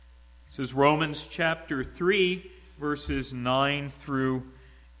This is Romans chapter 3, verses 9 through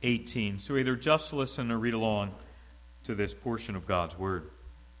 18. So either just listen or read along to this portion of God's Word.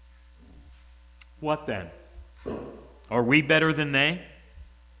 What then? Are we better than they?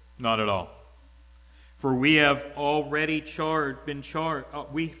 Not at all. For we have already charged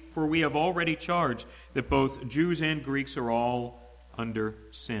that both Jews and Greeks are all under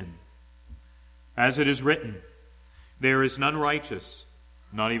sin. As it is written, there is none righteous,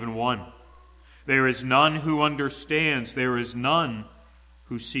 not even one. There is none who understands. There is none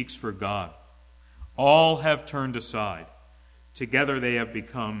who seeks for God. All have turned aside. Together they have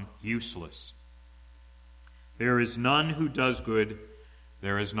become useless. There is none who does good.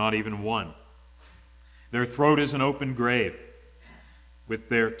 There is not even one. Their throat is an open grave. With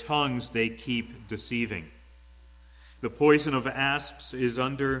their tongues they keep deceiving. The poison of asps is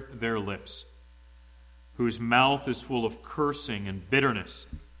under their lips, whose mouth is full of cursing and bitterness.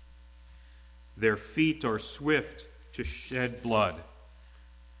 Their feet are swift to shed blood.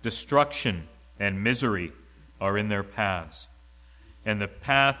 Destruction and misery are in their paths, and the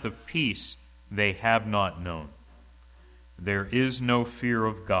path of peace they have not known. There is no fear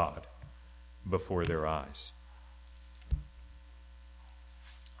of God before their eyes.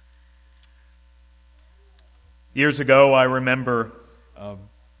 Years ago, I remember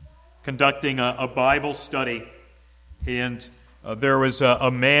conducting a Bible study, and there was a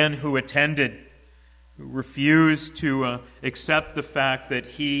man who attended who refused to accept the fact that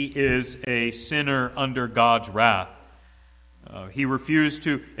he is a sinner under God's wrath. He refused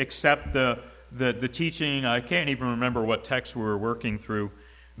to accept the teaching, I can't even remember what text we were working through,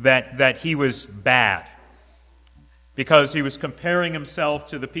 that he was bad, because he was comparing himself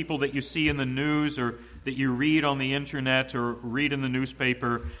to the people that you see in the news or that you read on the internet or read in the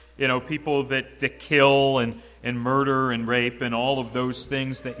newspaper, people that kill and murder and rape and all of those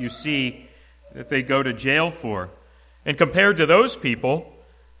things that you see that they go to jail for. And compared to those people,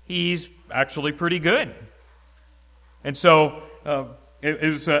 he's actually pretty good. And so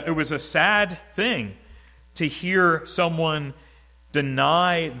it was a sad thing to hear someone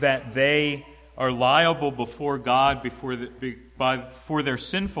deny that they are liable before God for their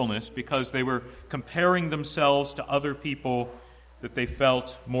sinfulness because they were comparing themselves to other people that they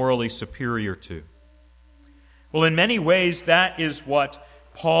felt morally superior to. Well, in many ways, that is what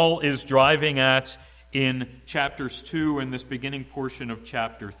Paul is driving at in chapters 2 and this beginning portion of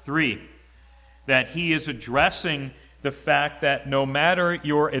chapter 3. That he is addressing the fact that no matter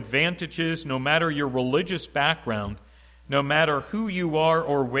your advantages, no matter your religious background, no matter who you are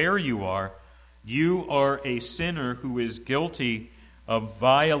or where you are a sinner who is guilty of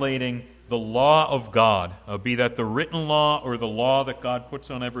violating the law of God, be that the written law or the law that God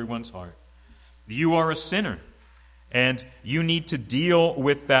puts on everyone's heart. You are a sinner, and you need to deal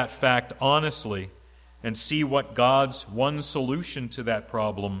with that fact honestly and see what God's one solution to that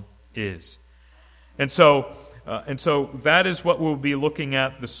problem is. And so that is what we'll be looking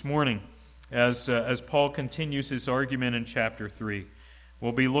at this morning as Paul continues his argument in chapter 3.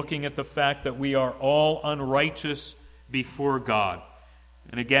 We'll be looking at the fact that we are all unrighteous before God.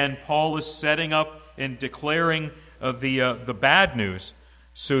 And again, Paul is setting up and declaring the bad news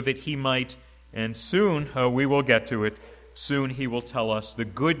so that he might, and soon we will get to it, soon he will tell us the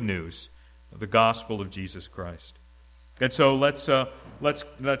good news of the gospel of Jesus Christ. And so let's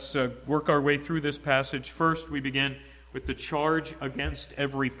work our way through this passage. First, we begin with the charge against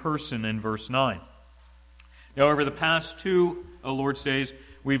every person in verse 9. Now, over the past 2 Lord's Days,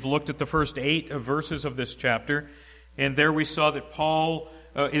 we've looked at the first 8 verses of this chapter, and there we saw that Paul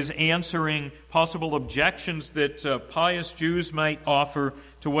is answering possible objections that pious Jews might offer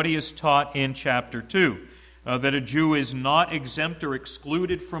to what he has taught in chapter 2, that a Jew is not exempt or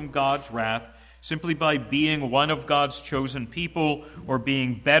excluded from God's wrath simply by being one of God's chosen people or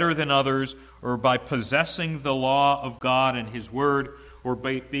being better than others or by possessing the law of God and His Word or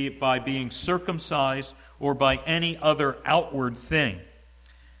by being circumcised or by any other outward thing.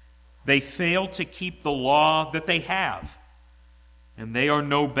 They fail to keep the law that they have, and they are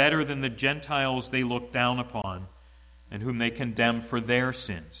no better than the Gentiles they look down upon and whom they condemn for their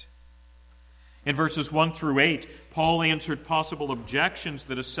sins. In verses 1 through 8, Paul answered possible objections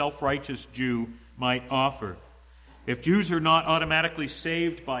that a self-righteous Jew might offer. If Jews are not automatically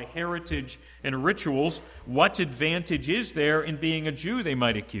saved by heritage and rituals, what advantage is there in being a Jew, they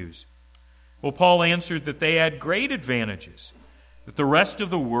might accuse? Well, Paul answered that they had great advantages that the rest of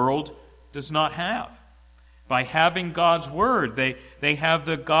the world does not have. By having God's Word, they have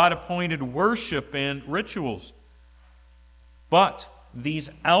the God-appointed worship and rituals. But these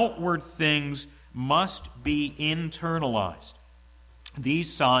outward things must be internalized.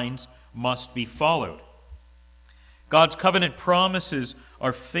 These signs must be followed. God's covenant promises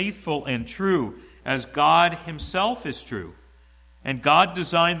are faithful and true, as God himself is true. And God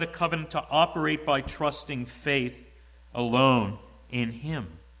designed the covenant to operate by trusting faith alone in him.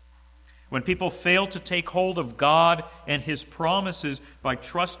 When people fail to take hold of God and his promises by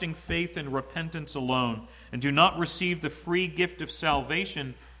trusting faith and repentance alone, and do not receive the free gift of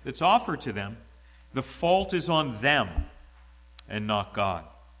salvation that's offered to them, the fault is on them and not God.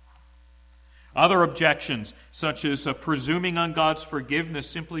 Other objections, such as presuming on God's forgiveness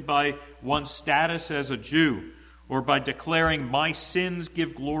simply by one's status as a Jew, or by declaring, "My sins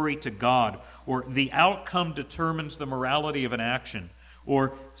give glory to God," or "the outcome determines the morality of an action,"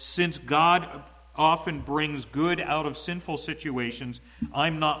 or "since God often brings good out of sinful situations,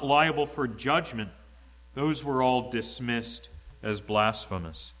 I'm not liable for judgment," those were all dismissed as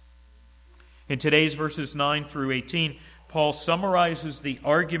blasphemous. In today's verses 9 through 18, Paul summarizes the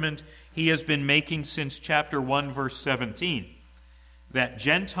argument he has been making since chapter 1, verse 17, that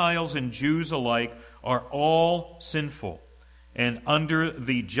Gentiles and Jews alike are all sinful and under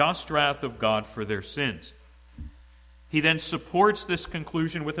the just wrath of God for their sins. He then supports this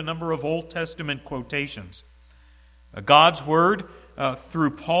conclusion with a number of Old Testament quotations. God's word,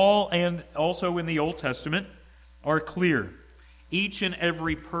 through Paul and also in the Old Testament, are clear. Each and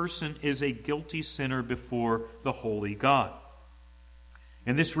every person is a guilty sinner before the holy God.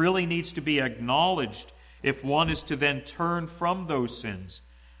 And this really needs to be acknowledged if one is to then turn from those sins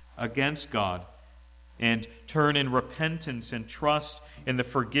against God and turn in repentance and trust in the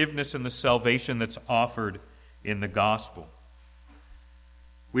forgiveness and the salvation that's offered in the gospel.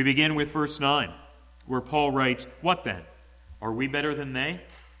 We begin with verse 9, where Paul writes, "What then? Are we better than they?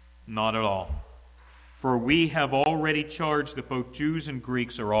 Not at all. For we have already charged that both Jews and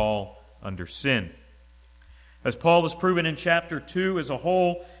Greeks are all under sin." As Paul has proven in chapter 2 as a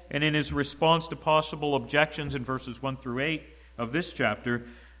whole, and in his response to possible objections in verses 1 through 8 of this chapter,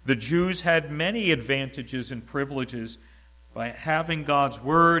 the Jews had many advantages and privileges by having God's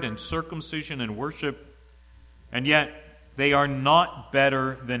word and circumcision and worship, and yet they are not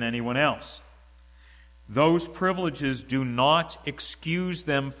better than anyone else. Those privileges do not excuse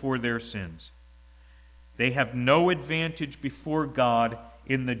them for their sins. They have no advantage before God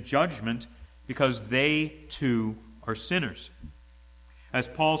in the judgment because they too are sinners. As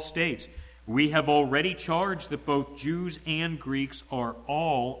Paul states, we have already charged that both Jews and Greeks are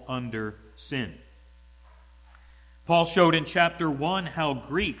all under sin. Paul showed in chapter 1 how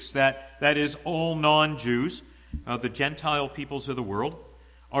Greeks, that is all non-Jews, the Gentile peoples of the world,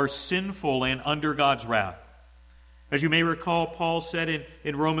 are sinful and under God's wrath. As you may recall, Paul said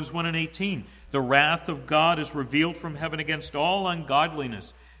in Romans 1 and 18, "The wrath of God is revealed from heaven against all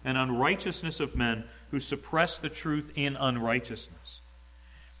ungodliness and unrighteousness of men who suppress the truth in unrighteousness."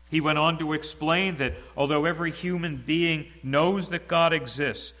 He went on to explain that although every human being knows that God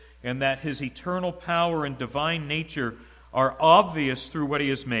exists and that his eternal power and divine nature are obvious through what he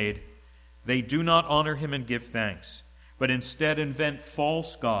has made, they do not honor him and give thanks, but instead invent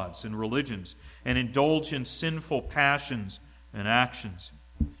false gods and religions and indulge in sinful passions and actions.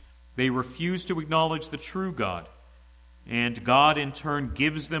 They refuse to acknowledge the true God, and God in turn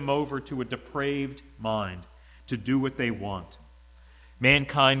gives them over to a depraved mind to do what they want.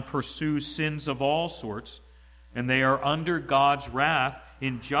 Mankind pursues sins of all sorts, and they are under God's wrath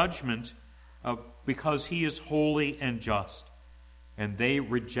in judgment because he is holy and just, and they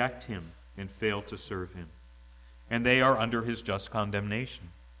reject him and fail to serve him, and they are under his just condemnation.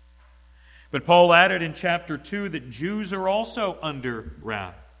 But Paul added in chapter 2 that Jews are also under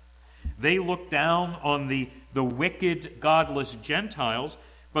wrath. They look down on the wicked, godless Gentiles,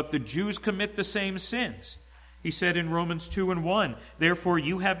 but the Jews commit the same sins. He said in Romans 2 and 1, "Therefore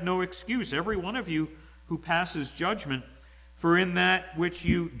you have no excuse, every one of you who passes judgment, for in that which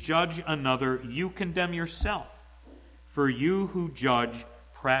you judge another, you condemn yourself. For you who judge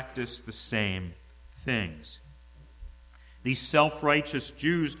practice the same things." These self-righteous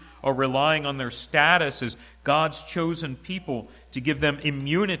Jews are relying on their status as God's chosen people to give them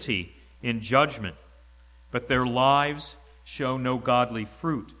immunity in judgment. But their lives show no godly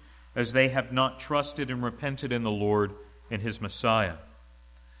fruit, as they have not trusted and repented in the Lord and his Messiah.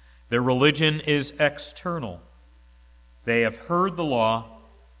 Their religion is external. They have heard the law,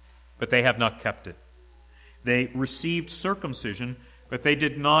 but they have not kept it. They received circumcision, but they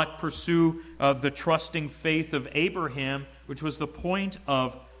did not pursue the trusting faith of Abraham, which was the point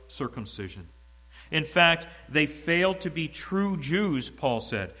of circumcision. In fact, they failed to be true Jews, Paul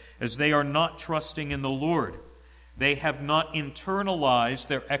said, as they are not trusting in the Lord. They have not internalized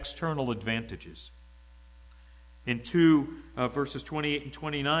their external advantages. In 2 verses 28 and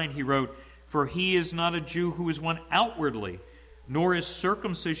 29, he wrote, "For he is not a Jew who is one outwardly, nor is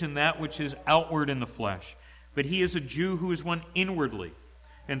circumcision that which is outward in the flesh, but he is a Jew who is one inwardly,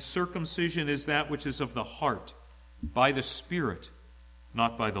 and circumcision is that which is of the heart, by the Spirit,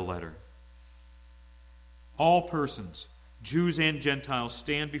 not by the letter." All persons, Jews and Gentiles,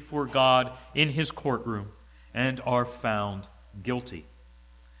 stand before God in his courtroom and are found guilty.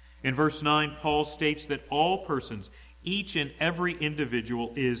 In verse 9, Paul states that all persons, each and every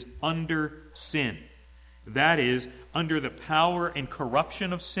individual, is under sin. That is, under the power and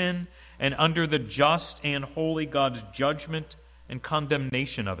corruption of sin, and under the just and holy God's judgment and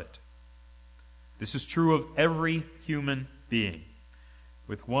condemnation of it. This is true of every human being,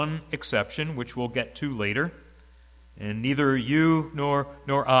 with one exception, which we'll get to later, and neither you nor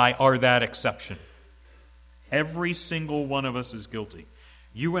I are that exception. Every single one of us is guilty.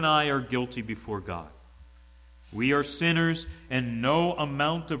 You and I are guilty before God. We are sinners, and no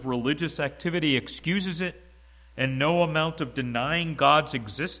amount of religious activity excuses it, and no amount of denying God's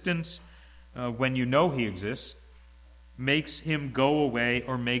existence when you know he exists makes him go away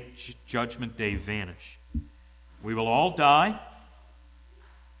or make Judgment Day vanish. We will all die,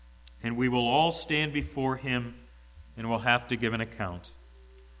 and we will all stand before him, and will have to give an account.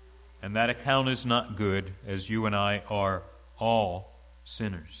 And that account is not good, as you and I are all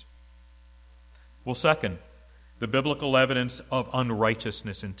sinners. Well, second, the biblical evidence of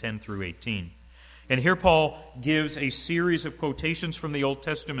unrighteousness in 10 through 18. And here Paul gives a series of quotations from the Old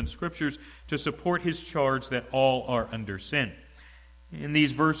Testament Scriptures to support his charge that all are under sin. In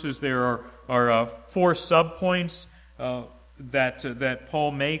these verses there are 4 subpoints that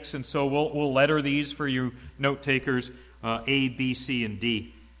Paul makes, and so we'll letter these for you note takers, A, B, C, and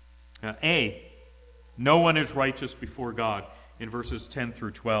D. A, no one is righteous before God, in verses 10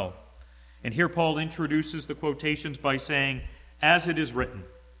 through 12. And here Paul introduces the quotations by saying, "as it is written."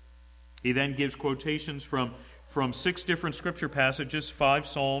 He then gives quotations from 6 different scripture passages, 5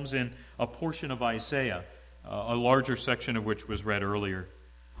 Psalms, and a portion of Isaiah, a larger section of which was read earlier.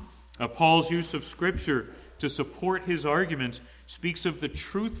 Paul's use of Scripture to support his arguments speaks of the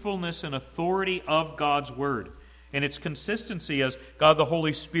truthfulness and authority of God's Word, and its consistency as God the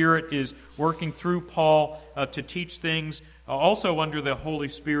Holy Spirit is working through Paul to teach things also under the Holy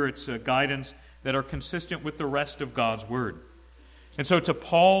Spirit's guidance that are consistent with the rest of God's Word. And so to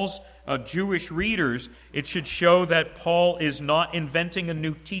Paul's Jewish readers, it should show that Paul is not inventing a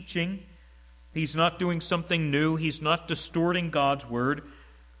new teaching. He's not doing something new. He's not distorting God's Word,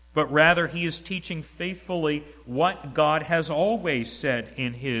 but rather he is teaching faithfully what God has always said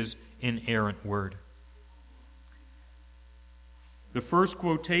in his inerrant Word. The first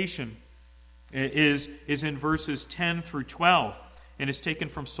quotation is in verses 10 through 12, and is taken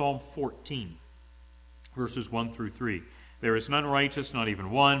from Psalm 14, verses 1 through 3. "There is none righteous, not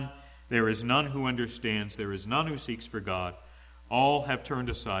even one. There is none who understands. There is none who seeks for God. All have turned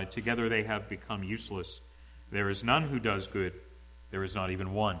aside. Together they have become useless. There is none who does good. There is not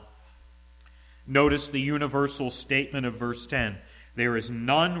even one." Notice the universal statement of verse 10. There is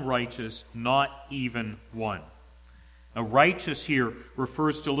none righteous, not even one. A righteous here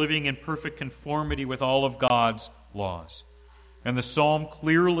refers to living in perfect conformity with all of God's laws. And the psalm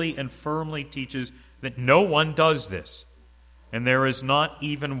clearly and firmly teaches that no one does this, and there is not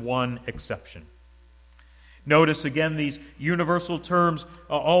even one exception. Notice again these universal terms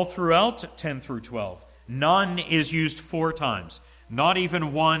all throughout 10 through 12. None is used 4 times, not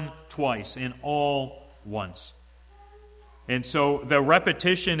even one twice, and all once. And so the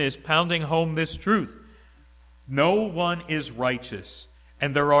repetition is pounding home this truth. No one is righteous,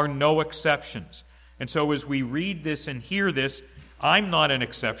 and there are no exceptions. And so as we read this and hear this, I'm not an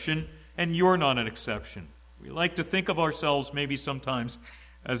exception, and you're not an exception. We like to think of ourselves maybe sometimes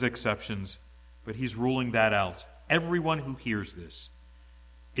as exceptions, but he's ruling that out. Everyone who hears this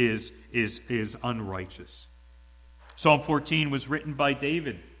is unrighteous. Psalm 14 was written by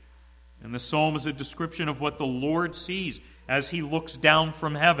David, and the psalm is a description of what the Lord sees as he looks down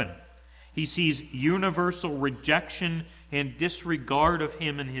from heaven. He sees universal rejection and disregard of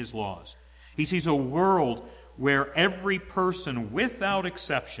him and his laws. He sees a world where every person, without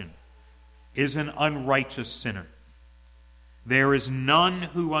exception, is an unrighteous sinner. There is none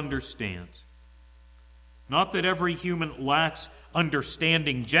who understands. Not that every human lacks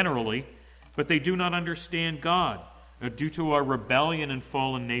understanding generally, but they do not understand God due to our rebellion and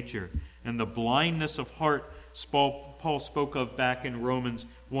fallen nature and the blindness of heart Paul spoke of back in Romans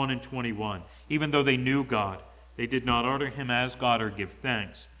 1 and 21. Even though they knew God, they did not honor him as God or give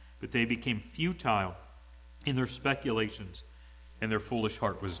thanks, but they became futile in their speculations, and their foolish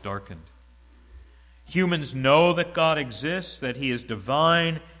heart was darkened. Humans know that God exists, that He is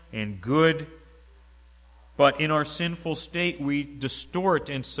divine and good, but in our sinful state we distort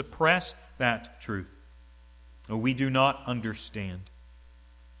and suppress that truth. We do not understand.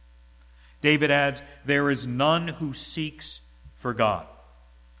 David adds, there is none who seeks for God.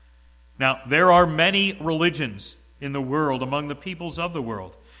 Now, there are many religions in the world, among the peoples of the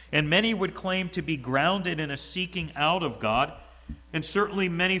world, and many would claim to be grounded in a seeking out of God, and certainly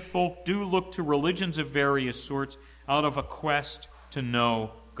many folk do look to religions of various sorts out of a quest to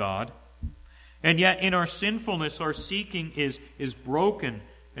know God. And yet in our sinfulness, our seeking is broken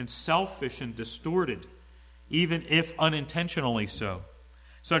and selfish and distorted, even if unintentionally so,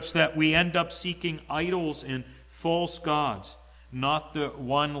 such that we end up seeking idols and false gods, not the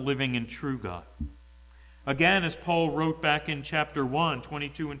one living and true God. Again, as Paul wrote back in chapter 1,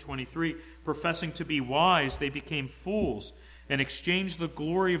 22 and 23, professing to be wise, they became fools and exchanged the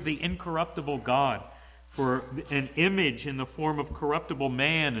glory of the incorruptible God for an image in the form of corruptible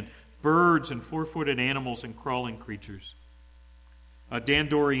man and birds and four-footed animals and crawling creatures. Dan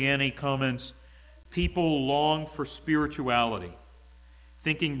Doriani comments, people long for spirituality,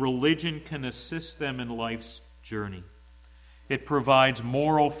 thinking religion can assist them in life's journey. It provides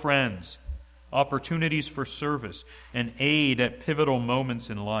moral friends, opportunities for service, and aid at pivotal moments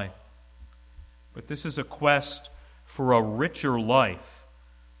in life. But this is a quest for a richer life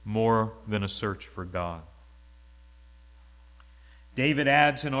more than a search for God. David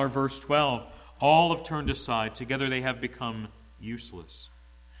adds in our verse 12, all have turned aside, together they have become useless.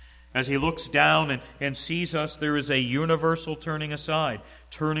 As he looks down and sees us, there is a universal turning aside,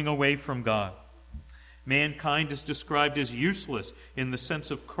 turning away from God. Mankind is described as useless in the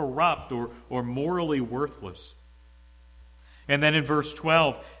sense of corrupt or morally worthless. And then in verse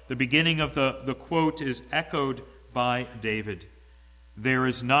 12, the beginning of the quote is echoed by David. There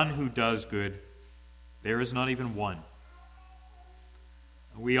is none who does good. There is not even one.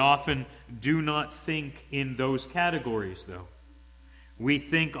 We often do not think in those categories, though. We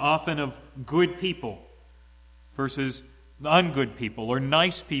think often of good people versus ungood people, or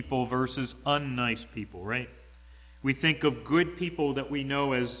nice people versus unnice people, right? We think of good people that we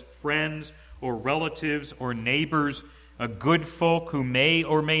know as friends or relatives or neighbors, good folk who may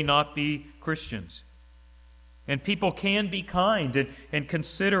or may not be Christians. And people can be kind and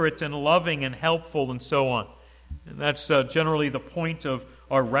considerate and loving and helpful and so on. And that's generally the point of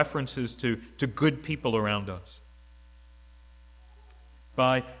our references to good people around us.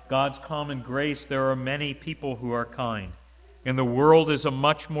 By God's common grace, there are many people who are kind. And the world is a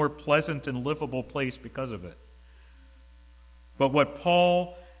much more pleasant and livable place because of it. But what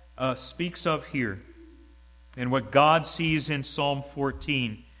Paul speaks of here, and what God sees in Psalm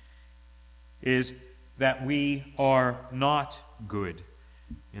 14, is that we are not good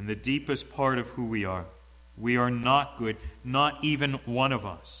in the deepest part of who we are. We are not good, not even one of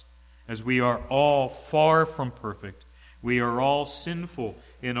us, as we are all far from perfect. We are all sinful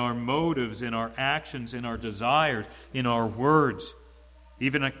in our motives, in our actions, in our desires, in our words,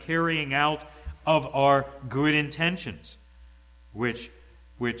 even a carrying out of our good intentions, which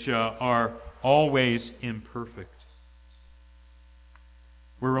are always imperfect.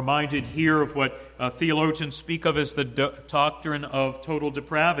 We're reminded here of what theologians speak of as the doctrine of total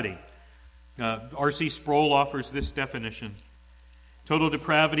depravity. R.C. Sproul offers this definition. Total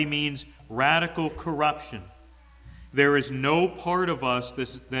depravity means radical corruption. There is no part of us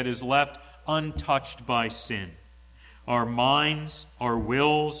that is left untouched by sin. Our minds, our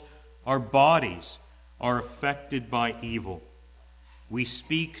wills, our bodies are affected by evil. We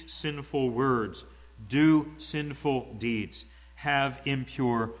speak sinful words, do sinful deeds, have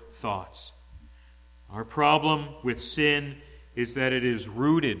impure thoughts. Our problem with sin is that it is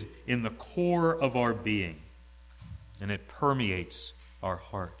rooted in the core of our being, and it permeates our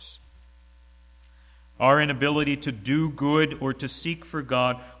hearts. Our inability to do good or to seek for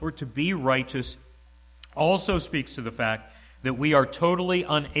God or to be righteous also speaks to the fact that we are totally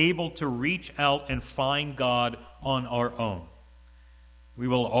unable to reach out and find God on our own. We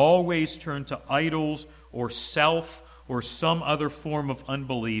will always turn to idols or self or some other form of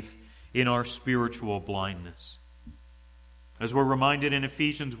unbelief in our spiritual blindness. As we're reminded in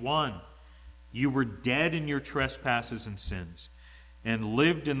Ephesians 1, you were dead in your trespasses and sins, and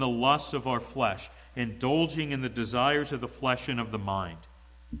lived in the lusts of our flesh, indulging in the desires of the flesh and of the mind,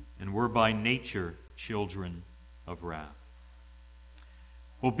 and were by nature children of wrath.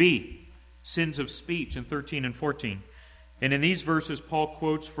 Well, B, sins of speech in 13 and 14. And in these verses, Paul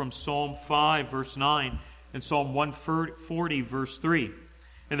quotes from Psalm 5, verse 9, and Psalm 140, verse 3.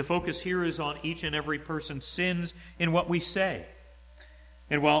 And the focus here is on each and every person's sins in what we say.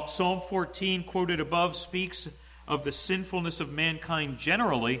 And while Psalm 14, quoted above, speaks of the sinfulness of mankind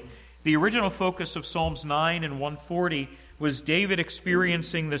generally, the original focus of Psalms 9 and 140 was David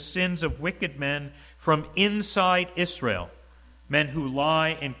experiencing the sins of wicked men from inside Israel, men who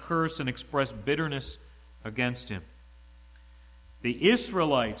lie and curse and express bitterness against him. The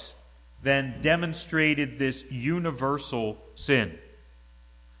Israelites then demonstrated this universal sin.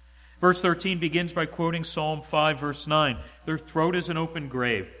 Verse 13 begins by quoting Psalm 5, verse 9. Their throat is an open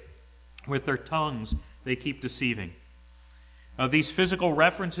grave. With their tongues they keep deceiving. These physical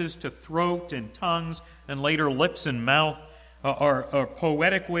references to throat and tongues and later lips and mouth are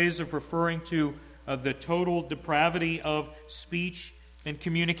poetic ways of referring to the total depravity of speech and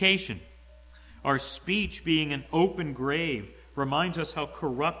communication. Our speech being an open grave reminds us how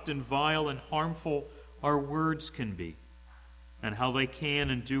corrupt and vile and harmful our words can be, and how they can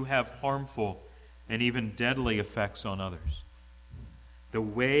and do have harmful and even deadly effects on others. The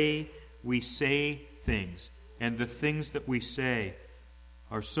way we say things and the things that we say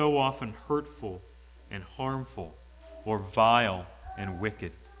are so often hurtful and harmful or vile and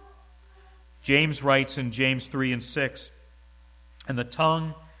wicked. James writes in James 3 and 6, "And the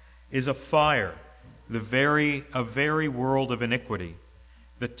tongue is a fire, a very world of iniquity.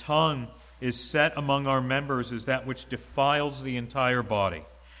 The tongue is set among our members as that which defiles the entire body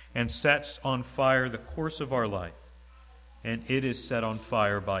and sets on fire the course of our life, and it is set on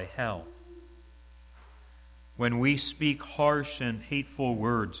fire by hell." When we speak harsh and hateful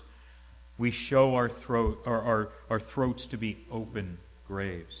words, we show our throats to be open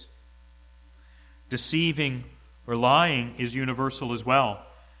graves. Deceiving or lying is universal as well.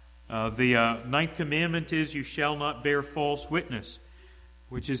 The ninth commandment is, "You shall not bear false witness,"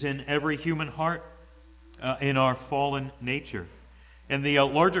 which is in every human heart in our fallen nature. And the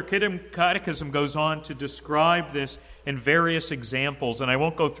larger catechism goes on to describe this in various examples, and I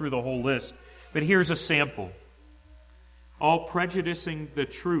won't go through the whole list, but here's a sample. All prejudicing the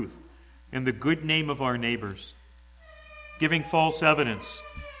truth and the good name of our neighbors, giving false evidence,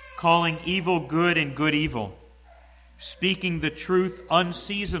 calling evil good and good evil, speaking the truth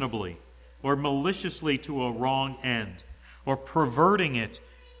unseasonably or maliciously to a wrong end, or perverting it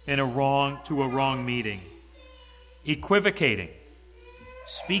to a wrong meaning, equivocating,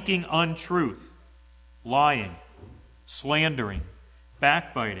 speaking untruth, lying, slandering,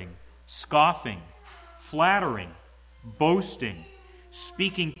 backbiting, scoffing, flattering, boasting,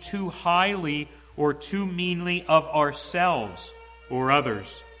 speaking too highly or too meanly of ourselves or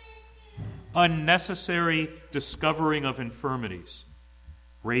others, unnecessary discovering of infirmities,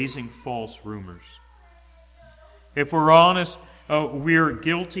 raising false rumors. If we're honest, we're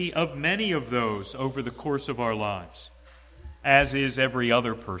guilty of many of those over the course of our lives, as is every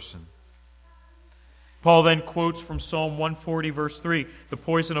other person. Paul then quotes from Psalm 140, verse 3, "The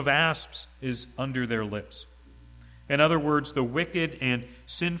poison of asps is under their lips." In other words, the wicked and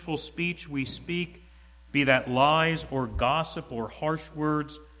sinful speech we speak, be that lies or gossip or harsh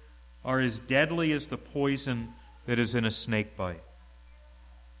words, are as deadly as the poison that is in a snake bite.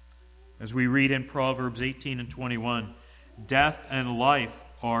 As we read in Proverbs 18 and 21, death and life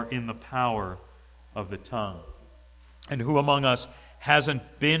are in the power of the tongue. And who among us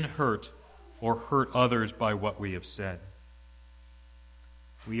hasn't been hurt or hurt others by what we have said?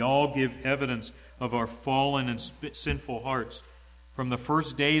 We all give evidence of our fallen and sinful hearts from the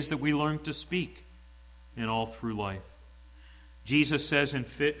first days that we learned to speak and all through life. Jesus says in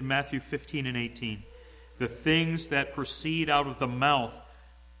Matthew 15 and 18, "The things that proceed out of the mouth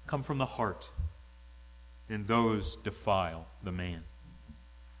come from the heart, and those defile the man."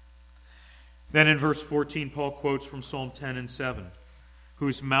 Then in verse 14, Paul quotes from Psalm 10 and 7,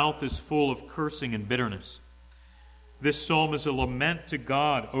 "Whose mouth is full of cursing and bitterness." This psalm is a lament to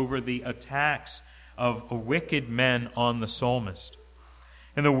God over the attacks of wicked men on the psalmist.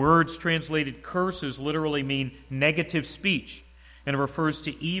 And the words translated curses literally mean negative speech, and it refers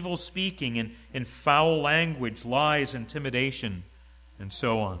to evil speaking and foul language, lies, intimidation, and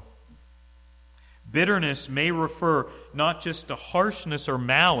so on. Bitterness may refer not just to harshness or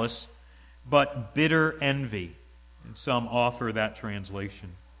malice, but bitter envy. And some offer that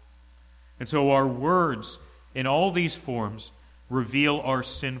translation. And so our words, in all these forms, reveal our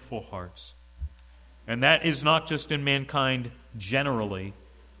sinful hearts. And that is not just in mankind generally,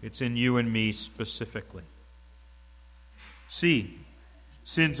 it's in you and me specifically. C,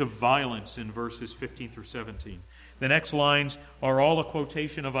 sins of violence in verses 15 through 17. The next lines are all a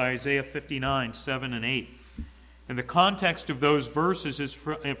quotation of Isaiah 59, 7 and 8. And the context of those verses is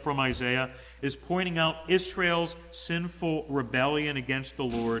from Isaiah is pointing out Israel's sinful rebellion against the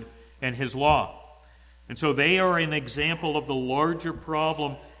Lord and His law. And so they are an example of the larger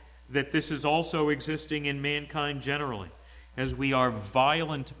problem that this is also existing in mankind generally, as we are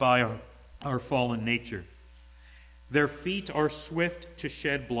violent by our fallen nature. Their feet are swift to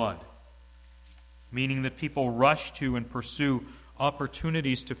shed blood, meaning that people rush to and pursue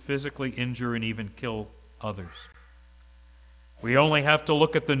opportunities to physically injure and even kill others. We only have to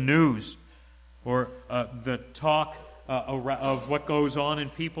look at the news or the talk of what goes on in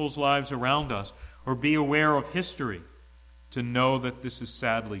people's lives around us, or be aware of history to know that this is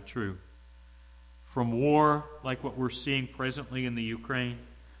sadly true. From war, like what we're seeing presently in the Ukraine,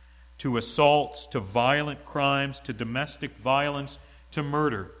 to assaults, to violent crimes, to domestic violence, to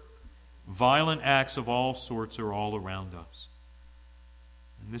murder, violent acts of all sorts are all around us.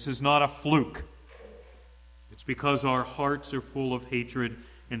 And this is not a fluke. It's because our hearts are full of hatred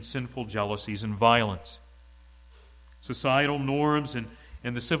and sinful jealousies and violence. Societal norms and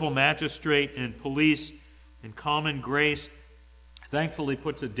the civil magistrate and police and common grace thankfully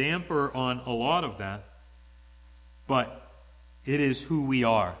puts a damper on a lot of that, but it is who we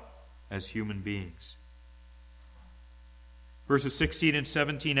are as human beings. Verses 16 and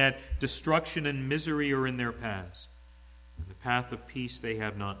 17 add, destruction and misery are in their paths, and the path of peace they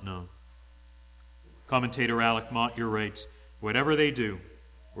have not known. Commentator Alec Motyer writes, whatever they do,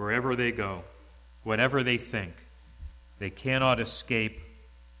 wherever they go, whatever they think, they cannot escape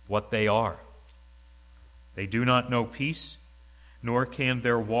what they are. They do not know peace, nor can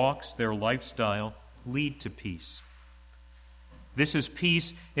their walks, their lifestyle, lead to peace. This is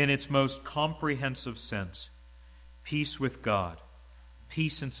peace in its most comprehensive sense. Peace with God,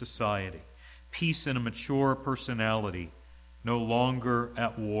 peace in society, peace in a mature personality, no longer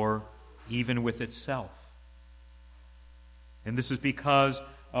at war even with itself. And this is because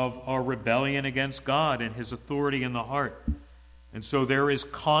of our rebellion against God and His authority in the heart. And so there is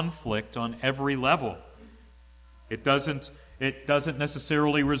conflict on every level. It doesn't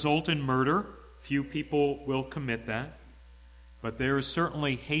necessarily result in murder. Few people will commit that. But there is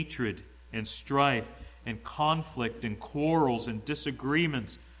certainly hatred and strife and conflict and quarrels and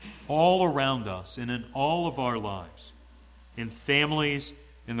disagreements all around us and in all of our lives, in families,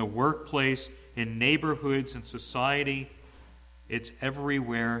 in the workplace, in neighborhoods and society. It's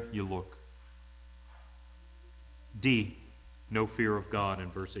everywhere you look. D, no fear of God in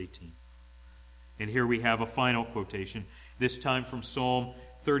verse 18. And here we have a final quotation, this time from Psalm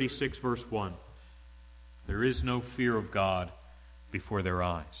 36, verse 1. There is no fear of God before their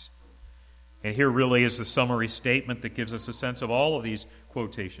eyes. And here really is the summary statement that gives us a sense of all of these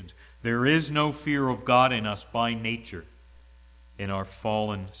quotations. There is no fear of God in us by nature, in our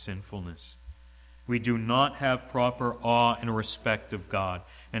fallen sinfulness. We do not have proper awe and respect of God,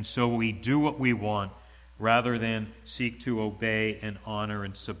 and so we do what we want rather than seek to obey and honor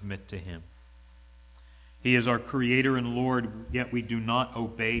and submit to Him. He is our Creator and Lord, yet we do not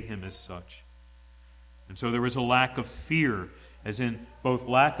obey Him as such. And so there is a lack of fear, as in both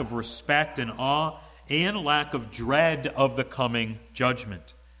lack of respect and awe, and lack of dread of the coming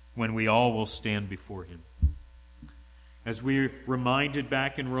judgment, when we all will stand before Him. As we're reminded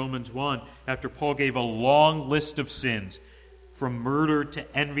back in Romans 1, after Paul gave a long list of sins, from murder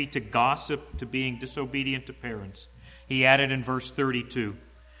to envy to gossip to being disobedient to parents, he added in verse 32,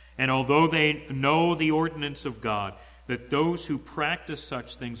 and although they know the ordinance of God, that those who practice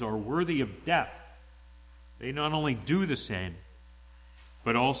such things are worthy of death, they not only do the same,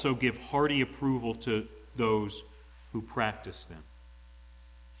 but also give hearty approval to those who practice them.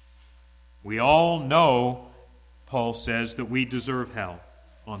 We all know, Paul says, that we deserve hell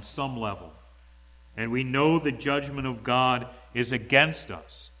on some level. And we know the judgment of God is against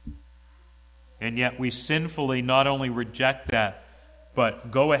us. And yet we sinfully not only reject that,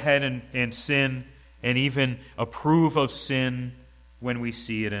 but go ahead and sin and even approve of sin when we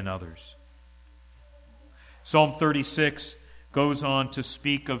see it in others. Psalm 36 goes on to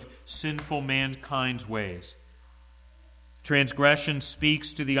speak of sinful mankind's ways. Transgression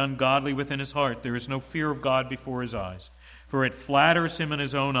speaks to the ungodly within his heart. There is no fear of God before his eyes, for it flatters him in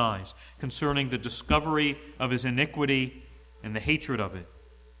his own eyes concerning the discovery of his iniquity and the hatred of it.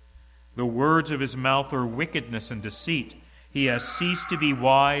 The words of his mouth are wickedness and deceit. He has ceased to be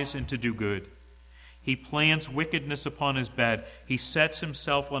wise and to do good. He plans wickedness upon his bed. He sets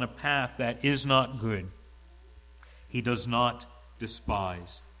himself on a path that is not good. He does not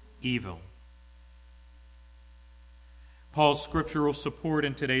despise evil. Paul's scriptural support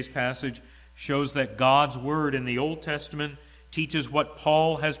in today's passage shows that God's word in the Old Testament teaches what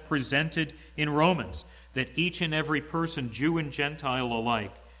Paul has presented in Romans, that each and every person, Jew and Gentile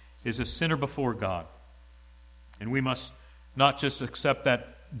alike, is a sinner before God. And we must not just accept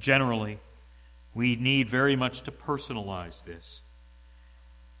that generally, We need very much to personalize this.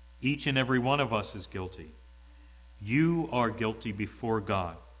 Each and every one of us is guilty. You are guilty before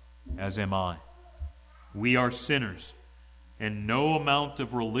God, as am I. We are sinners, and no amount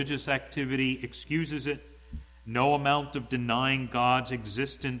of religious activity excuses it. No amount of denying God's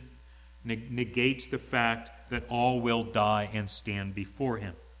existence negates the fact that all will die and stand before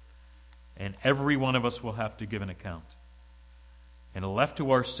Him. And every one of us will have to give an account. And left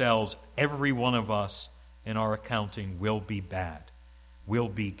to ourselves, every one of us in our accounting will be bad, will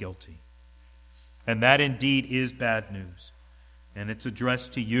be guilty. And that indeed is bad news. And it's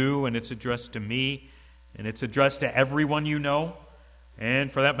addressed to you, and it's addressed to me, and it's addressed to everyone you know,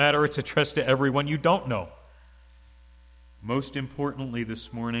 and for that matter, it's addressed to everyone you don't know. Most importantly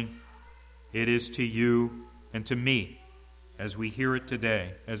this morning, it is to you and to me, as we hear it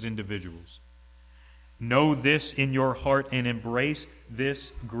today as individuals. Know this in your heart and embrace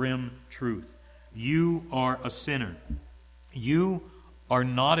this grim truth. You are a sinner. You are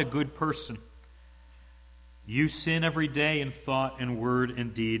not a good person. You sin every day in thought and word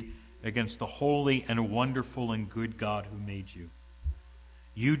and deed against the holy and wonderful and good God who made you.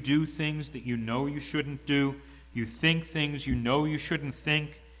 You do things that you know you shouldn't do. You think things you know you shouldn't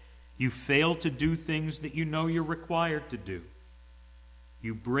think. You fail to do things that you know you're required to do.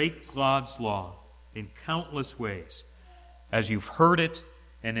 You break God's law in countless ways, as you've heard it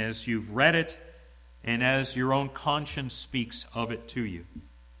and as you've read it and as your own conscience speaks of it to you.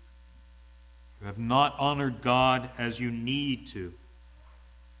 You have not honored God as you need to.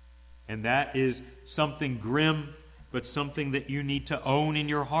 And that is something grim, but something that you need to own in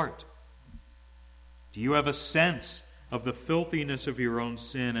your heart. Do you have a sense of the filthiness of your own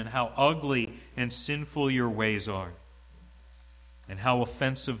sin and how ugly and sinful your ways are, and how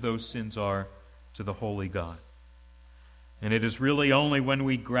offensive those sins are to the holy God? And it is really only when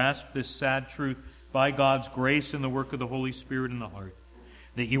we grasp this sad truth by God's grace and the work of the Holy Spirit in the heart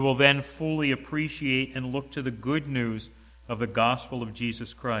that you will then fully appreciate and look to the good news of the gospel of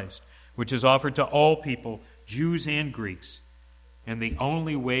Jesus Christ, which is offered to all people, Jews and Greeks, and the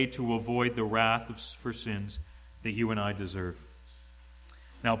only way to avoid the wrath for sins that you and I deserve.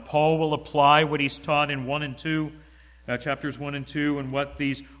 Now, Paul will apply what he's taught in chapters 1 and 2, and what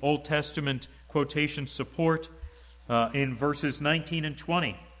these Old Testament quotations support in verses 19 and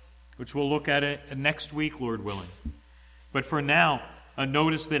 20, which we'll look at it next week, Lord willing. But for now,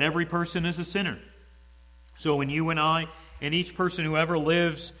 notice that every person is a sinner. So when you and I, and each person who ever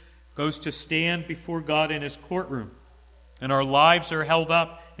lives, goes to stand before God in His courtroom, and our lives are held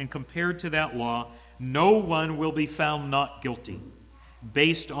up and compared to that law, no one will be found not guilty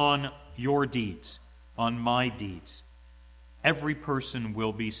based on your deeds, on my deeds. Every person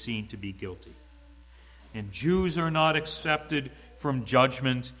will be seen to be guilty. And Jews are not accepted from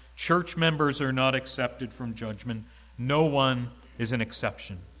judgment. Church members are not accepted from judgment. No one is an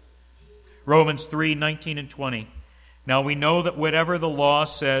exception. Romans 3:19 and 20. Now we know that whatever the law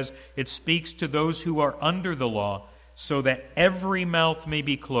says, it speaks to those who are under the law, so that every mouth may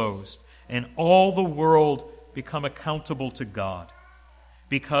be closed, and all the world become accountable to God.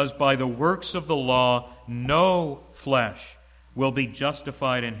 Because by the works of the law, no flesh will be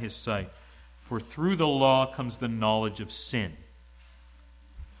justified in His sight. For through the law comes the knowledge of sin.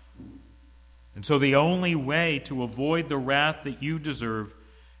 And so the only way to avoid the wrath that you deserve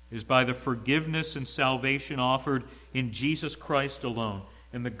is by the forgiveness and salvation offered in Jesus Christ alone,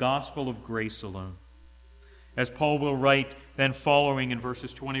 in the gospel of grace alone. As Paul will write then following in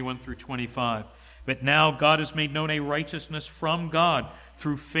verses 21 through 25, but now God has made known a righteousness from God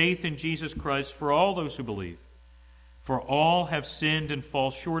through faith in Jesus Christ for all those who believe. For all have sinned and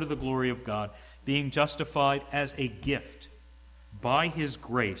fall short of the glory of God, being justified as a gift by His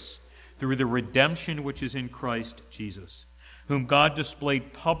grace through the redemption which is in Christ Jesus, whom God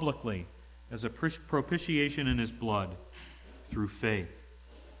displayed publicly as a propitiation in His blood through faith.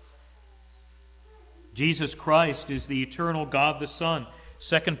 Jesus Christ is the eternal God the Son,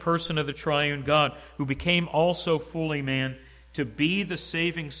 second person of the triune God, who became also fully man to be the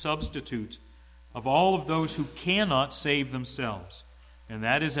saving substitute of all of those who cannot save themselves, and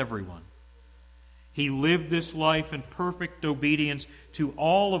that is everyone. He lived this life in perfect obedience to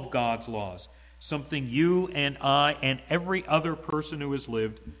all of God's laws, something you and I and every other person who has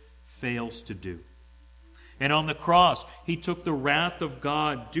lived fails to do. And on the cross, He took the wrath of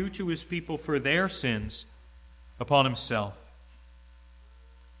God due to His people for their sins upon Himself.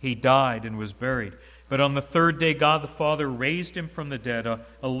 He died and was buried. But on the third day, God the Father raised Him from the dead,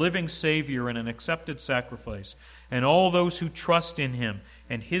 a living Savior and an accepted sacrifice. And all those who trust in Him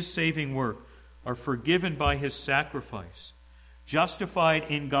and His saving work are forgiven by His sacrifice, justified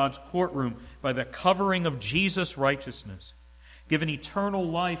in God's courtroom by the covering of Jesus' righteousness, given eternal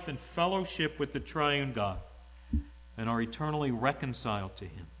life and fellowship with the triune God, and are eternally reconciled to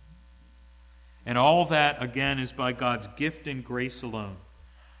Him. And all that, again, is by God's gift and grace alone.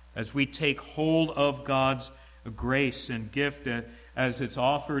 As we take hold of God's grace and gift as it's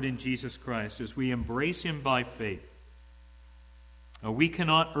offered in Jesus Christ, as we embrace Him by faith, we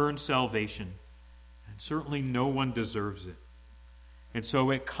cannot earn salvation, and certainly no one deserves it. And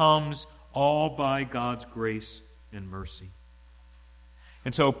so it comes all by God's grace and mercy.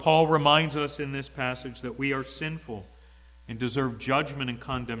 And so Paul reminds us in this passage that we are sinful and deserve judgment and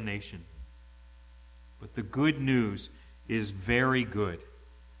condemnation. But the good news is very good,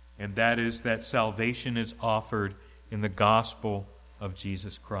 and that is that salvation is offered in the gospel of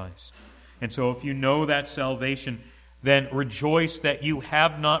Jesus Christ. And so if you know that salvation, then rejoice that you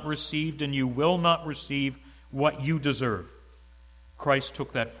have not received and you will not receive what you deserve. Christ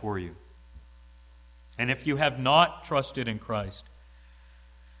took that for you. And if you have not trusted in Christ,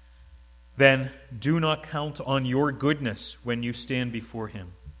 then do not count on your goodness when you stand before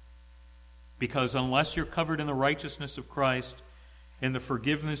Him. Because unless you're covered in the righteousness of Christ and the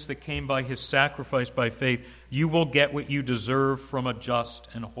forgiveness that came by His sacrifice by faith, you will get what you deserve from a just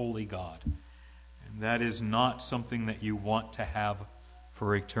and holy God. And that is not something that you want to have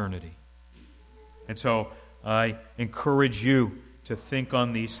for eternity. And so I encourage you to think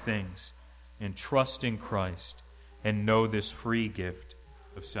on these things and trust in Christ and know this free gift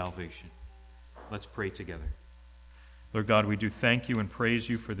of salvation. Let's pray together. Lord God, we do thank You and praise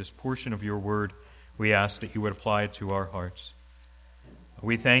You for this portion of Your word. We ask that You would apply it to our hearts.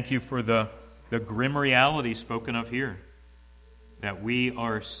 We thank You for the grim reality spoken of here, that we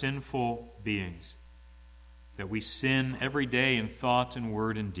are sinful beings, that we sin every day in thought and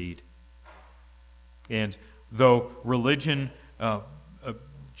word and deed. And though religion,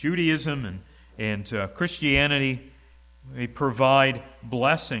 Judaism and Christianity may provide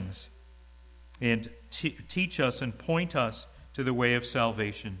blessings and teach us and point us to the way of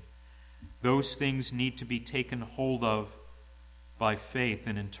salvation, those things need to be taken hold of by faith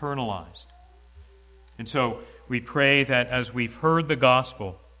and internalized. And so we pray that as we've heard the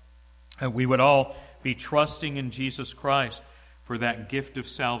gospel, that we would all be trusting in Jesus Christ for that gift of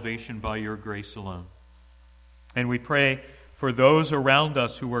salvation by Your grace alone. And we pray for those around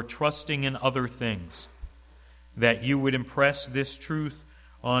us who are trusting in other things, that You would impress this truth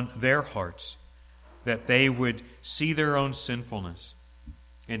on their hearts, that they would see their own sinfulness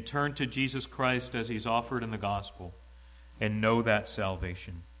and turn to Jesus Christ as He's offered in the gospel and know that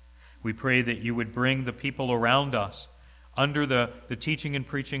salvation. We pray that You would bring the people around us under the teaching and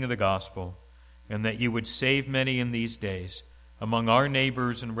preaching of the gospel, and that You would save many in these days among our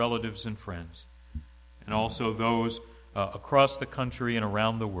neighbors and relatives and friends, and also those across the country and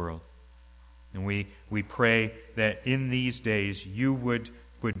around the world. And we pray that in these days You would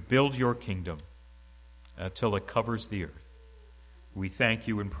build Your kingdom till it covers the earth. We thank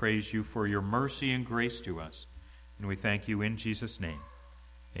You and praise You for Your mercy and grace to us. And we thank You in Jesus' name.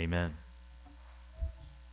 Amen.